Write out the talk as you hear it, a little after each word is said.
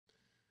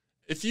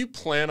If you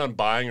plan on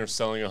buying or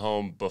selling a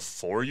home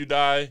before you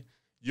die,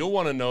 you'll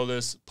want to know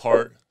this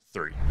part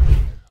 3.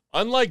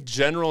 Unlike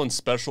general and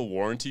special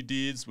warranty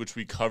deeds, which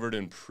we covered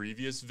in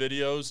previous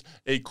videos,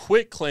 a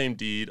quitclaim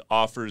deed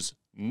offers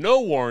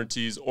no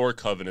warranties or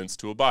covenants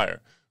to a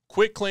buyer.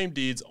 Quitclaim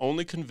deeds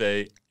only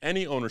convey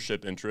any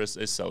ownership interest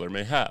a seller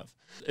may have.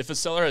 If a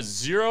seller has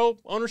 0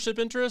 ownership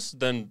interest,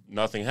 then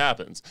nothing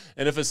happens.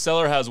 And if a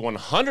seller has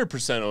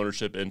 100%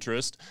 ownership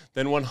interest,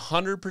 then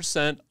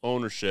 100%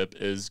 ownership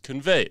is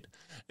conveyed.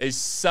 A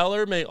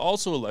seller may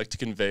also elect to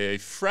convey a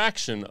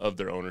fraction of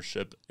their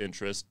ownership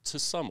interest to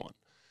someone.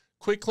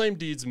 Quitclaim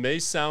deeds may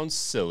sound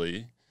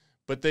silly,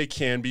 but they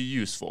can be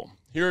useful.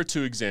 Here are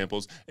 2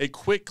 examples. A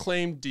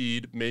quitclaim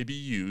deed may be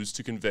used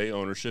to convey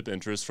ownership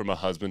interest from a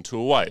husband to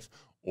a wife,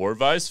 or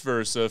vice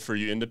versa for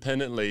you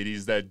independent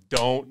ladies that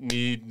don't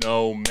need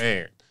no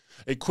man.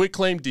 A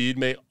quitclaim deed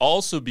may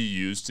also be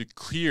used to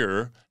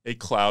clear a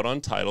cloud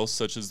on title,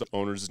 such as the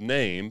owner's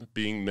name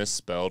being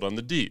misspelled on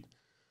the deed.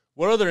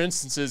 What other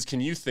instances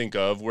can you think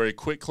of where a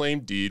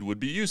quitclaim deed would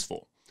be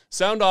useful?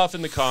 Sound off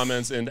in the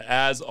comments, and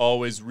as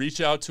always, reach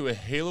out to a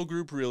Halo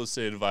Group real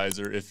estate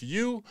advisor if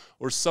you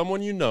or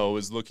someone you know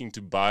is looking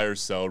to buy or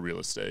sell real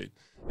estate.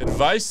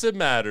 Advice that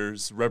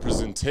matters,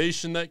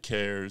 representation that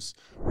cares,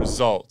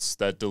 results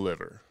that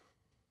deliver.